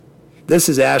This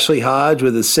is Ashley Hodge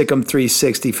with the Sikkim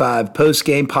 365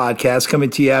 post-game podcast coming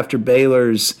to you after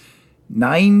Baylor's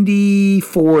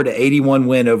 94-81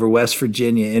 win over West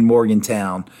Virginia in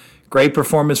Morgantown. Great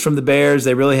performance from the Bears.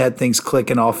 They really had things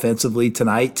clicking offensively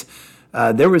tonight.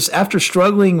 After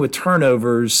struggling with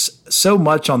turnovers so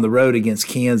much on the road against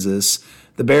Kansas,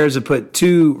 the Bears have put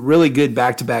two really good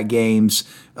back-to-back games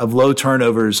of low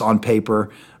turnovers on paper.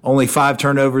 Only 5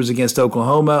 turnovers against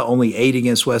Oklahoma, only 8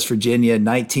 against West Virginia,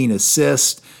 19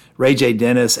 assists. Ray J.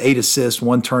 Dennis, 8 assists,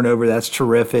 1 turnover. That's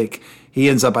terrific. He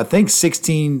ends up, I think,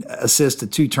 16 assists to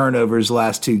 2 turnovers the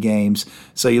last 2 games.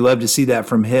 So you love to see that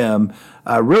from him.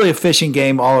 Really efficient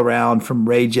game all around from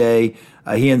Ray J.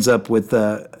 He ends up with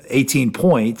 18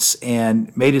 points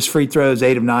and made his free throws,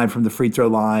 8 of 9 from the free throw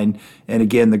line. And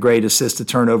again, the great assist to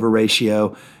turnover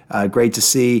ratio. Great to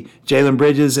see. Jalen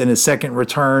Bridges in his second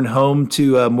return home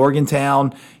to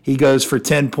Morgantown. He goes for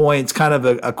 10 points, kind of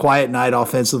a quiet night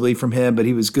offensively from him, but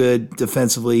he was good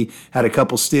defensively, had a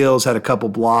couple steals, had a couple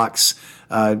blocks.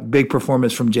 Big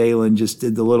performance from Jalen, just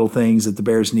did the little things that the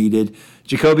Bears needed.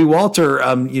 Jacoby Walter,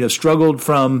 struggled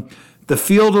from the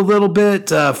field a little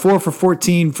bit, 4 for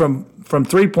 14 from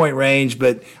 3-point range,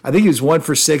 but I think he was 1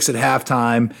 for 6 at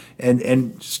halftime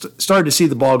and started to see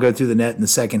the ball go through the net in the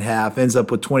second half. Ends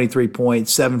up with 23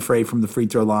 points, 7 for 8 from the free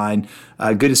throw line.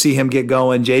 Good to see him get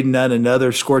going. Jaden Nunn,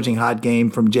 another scorching hot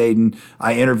game from Jaden.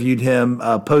 I interviewed him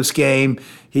post-game.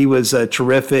 He was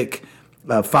terrific,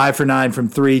 5 for 9 from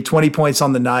 3, 20 points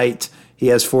on the night. He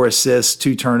has 4 assists,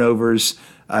 2 turnovers.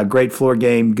 Great floor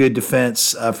game, good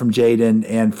defense from Jaden,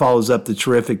 and follows up the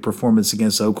terrific performance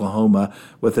against Oklahoma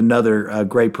with another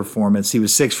great performance. He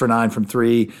was 6 for 9 from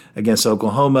 3 against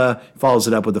Oklahoma, follows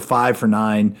it up with a 5 for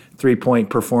 9 3-point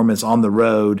performance on the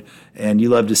road, and you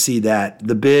love to see that.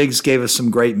 The Bigs gave us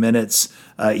some great minutes.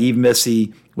 Eve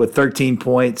Missy with 13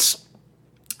 points,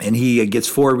 and he gets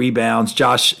 4 rebounds.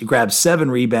 Josh grabs 7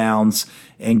 rebounds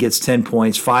and gets 10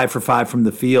 points, 5 for 5 from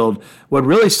the field. What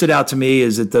really stood out to me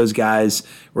is that those guys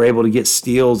were able to get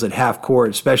steals at half court,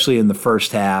 especially in the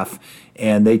first half,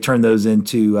 and they turned those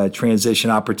into transition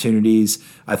opportunities.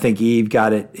 I think Eve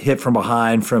got it hit from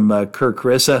behind from Kirk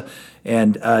Carissa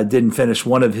and didn't finish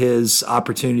one of his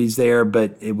opportunities there,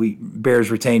 but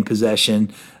Bears retained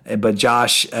possession. But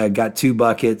Josh got 2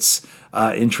 buckets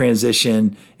in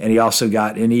transition, and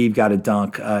Eve got a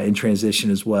dunk in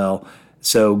transition as well.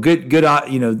 So good.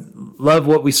 Love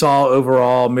what we saw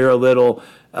overall. Mira Little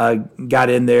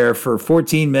got in there for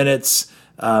 14 minutes,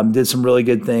 did some really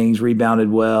good things,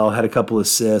 rebounded well, had a couple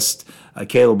assists.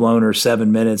 Caleb Lohner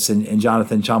 7 minutes, and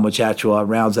Jonathan Chamwa-Chachua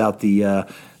rounds out the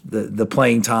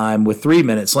playing time with 3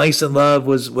 minutes. Langston Love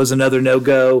was another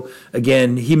no-go.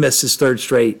 Again, he missed his 3rd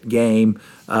straight game,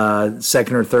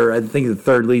 second or third. I think the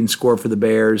 3rd leading scorer for the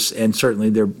Bears, and certainly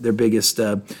their biggest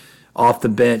off the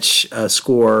bench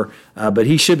scorer. But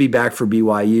he should be back for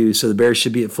BYU, so the Bears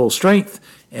should be at full strength.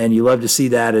 And you love to see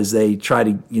that as they try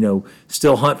to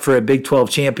still hunt for a Big 12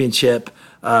 championship.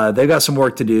 They've got some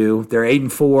work to do. They're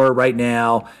 8-4 right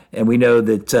now, and we know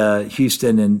that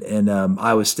Houston and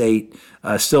Iowa State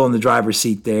still in the driver's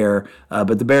seat there.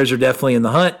 But the Bears are definitely in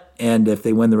the hunt, and if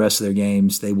they win the rest of their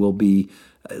games, they will be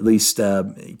at least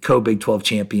co-Big 12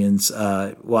 champions.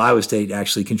 Iowa State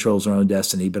actually controls their own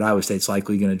destiny, but Iowa State's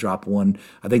likely going to drop one.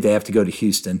 I think they have to go to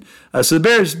Houston. So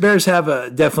the Bears have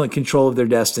definitely control of their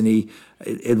destiny,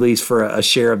 at least for a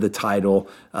share of the title,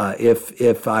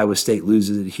 if Iowa State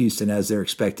loses at Houston as they're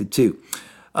expected to.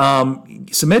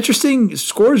 Some interesting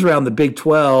scores around the Big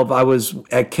 12. I was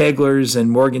at Kegler's in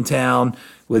Morgantown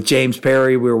with James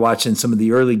Perry. We were watching some of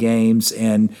the early games,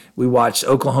 and we watched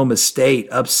Oklahoma State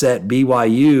upset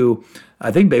BYU.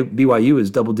 I think BYU is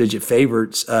double-digit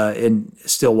favorites in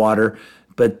Stillwater,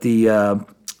 but the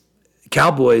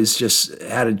Cowboys just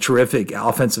had a terrific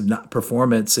offensive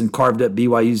performance and carved up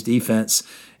BYU's defense.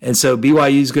 And so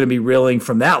BYU is going to be reeling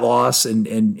from that loss,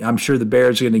 and I'm sure the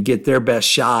Bears are going to get their best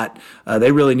shot.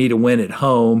 They really need a win at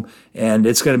home, and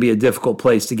it's going to be a difficult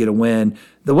place to get a win.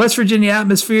 The West Virginia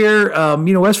atmosphere,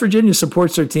 West Virginia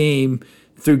supports their team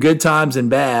through good times and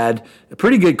bad. A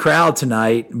pretty good crowd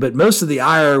tonight, but most of the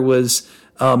ire was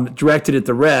directed at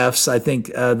the refs. I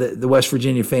think the West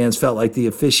Virginia fans felt like the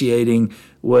officiating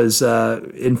was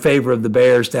in favor of the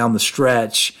Bears down the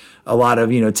stretch. A lot of,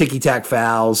 ticky-tack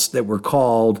fouls that were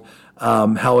called.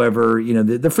 However,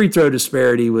 the free throw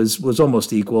disparity was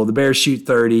almost equal. The Bears shoot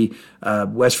 30,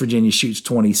 West Virginia shoots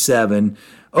 27.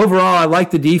 Overall, I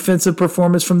like the defensive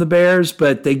performance from the Bears,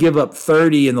 but they give up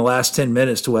 30 in the last 10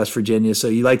 minutes to West Virginia, so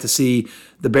you like to see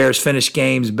the Bears finish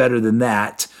games better than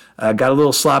that. Got a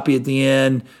little sloppy at the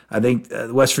end. I think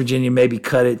West Virginia maybe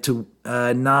cut it to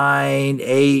 9,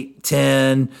 8,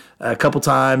 10 a couple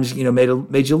times.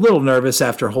 Made you a little nervous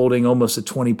after holding almost a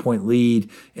 20-point lead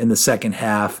in the second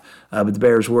half. But the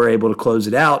Bears were able to close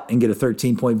it out and get a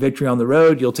 13-point victory on the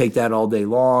road. You'll take that all day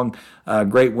long.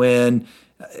 Great win.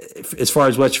 As far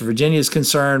as West Virginia is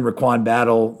concerned, Raquan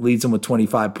Battle leads them with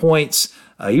 25 points.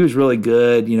 He was really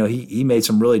good. He made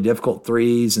some really difficult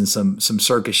threes and some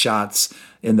circus shots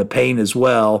in the paint as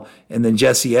well. And then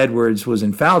Jesse Edwards was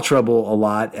in foul trouble a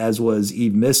lot, as was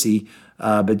Eve Missy.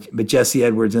 But Jesse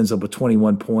Edwards ends up with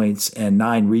 21 points and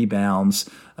 9 rebounds.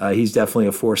 He's definitely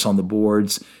a force on the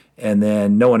boards. And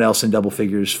then no one else in double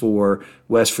figures for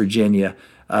West Virginia.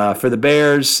 For the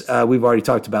Bears, we've already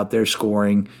talked about their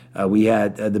scoring.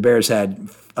 The Bears had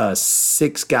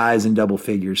 6 guys in double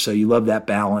figures, so you love that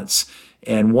balance.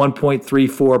 And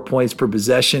 1.34 points per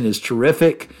possession is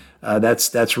terrific.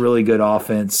 That's really good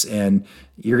offense, and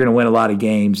you're going to win a lot of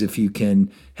games if you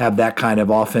can have that kind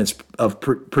of offense of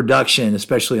production,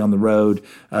 especially on the road.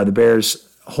 The Bears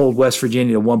hold West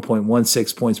Virginia to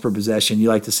 1.16 points per possession. You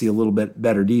like to see a little bit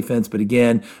better defense, but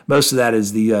again, most of that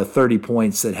is the 30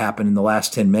 points that happened in the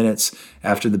last 10 minutes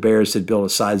after the Bears had built a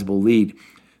sizable lead.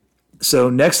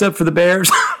 So next up for the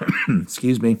Bears,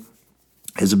 excuse me,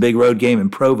 is a big road game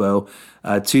in Provo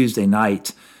Tuesday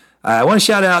night. I want to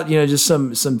shout out, just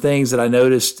some things that I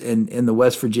noticed in the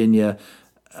West Virginia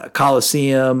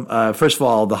Coliseum. First of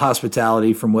all, the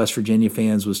hospitality from West Virginia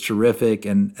fans was terrific,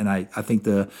 and I think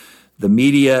the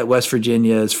media at West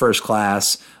Virginia is first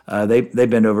class. They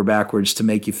bend over backwards to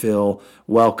make you feel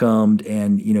welcomed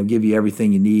and give you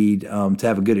everything you need to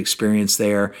have a good experience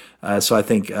there. So I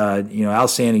think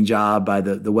outstanding job by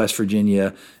the West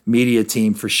Virginia media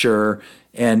team for sure.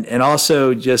 And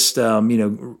also just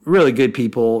really good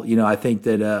people. I think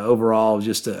that overall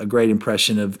just a great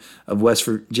impression of West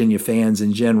Virginia fans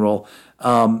in general.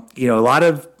 A lot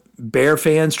of Bear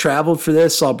fans traveled for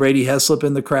this. Saw Brady Heslop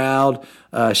in the crowd.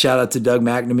 Shout out to Doug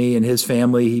McNamee and his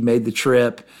family. He made the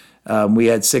trip. We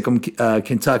had Sikkim,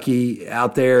 Kentucky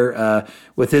out there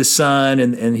with his son,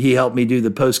 and he helped me do the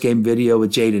post-game video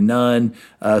with Jaden Nunn.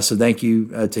 So thank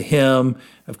you to him.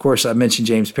 Of course, I mentioned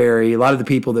James Perry. A lot of the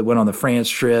people that went on the France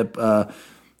trip, the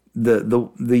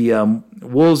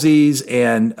Woolseys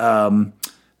and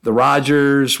the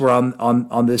Rogers were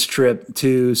on this trip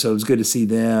too, so it was good to see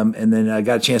them. And then I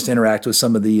got a chance to interact with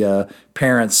some of the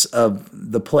parents of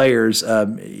the players.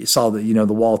 You saw the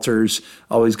Walters,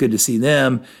 always good to see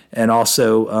them. And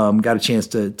also got a chance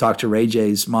to talk to Ray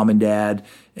J's mom and dad,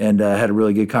 and had a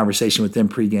really good conversation with them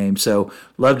pregame. So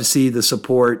love to see the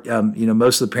support.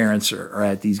 Most of the parents are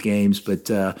at these games,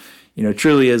 but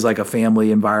truly is like a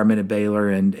family environment at Baylor,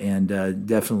 and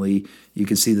definitely you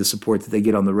can see the support that they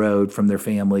get on the road from their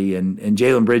family. And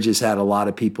Jalen Bridges had a lot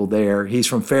of people there. He's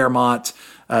from Fairmont,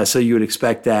 so you would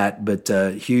expect that, but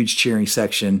huge cheering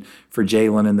section for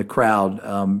Jalen and the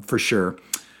crowd for sure.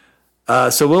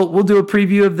 So we'll do a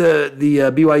preview of the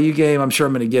BYU game. I'm sure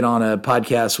I'm going to get on a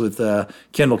podcast with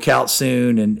Kendall Kaut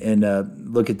soon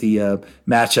and look at the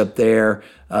matchup there.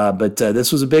 But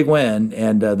this was a big win,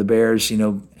 and the Bears,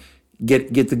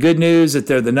 get the good news that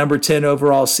they're the number 10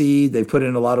 overall seed. They've put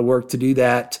in a lot of work to do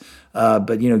that.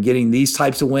 But getting these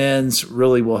types of wins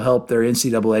really will help their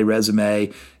NCAA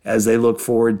resume as they look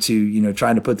forward to,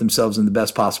 trying to put themselves in the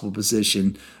best possible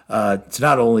position to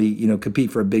not only, compete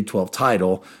for a Big 12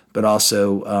 title, but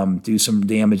also do some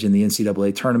damage in the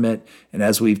NCAA tournament. And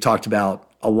as we've talked about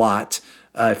a lot,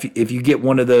 if you get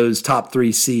one of those top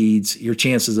 3 seeds, your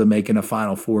chances of making a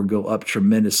Final Four go up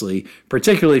tremendously,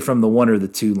 particularly from the 1 or the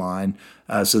 2 line.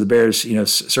 So the Bears,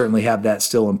 certainly have that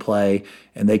still in play,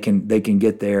 and they can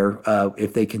get there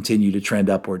if they continue to trend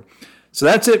upward. So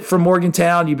that's it from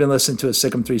Morgantown. You've been listening to a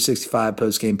Sikkim 365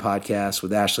 post-game podcast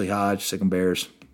with Ashley Hodge, Sikkim Bears.